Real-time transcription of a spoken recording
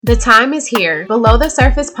The time is here. Below the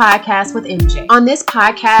Surface podcast with MJ. On this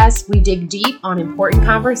podcast, we dig deep on important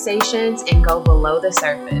conversations and go below the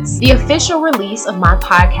surface. The official release of my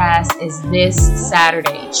podcast is this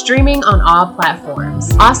Saturday, streaming on all platforms.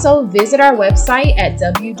 Also, visit our website at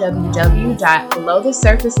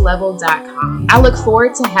www.belowthesurfacelevel.com. I look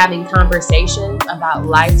forward to having conversations about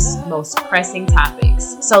life's most pressing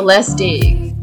topics. So let's dig.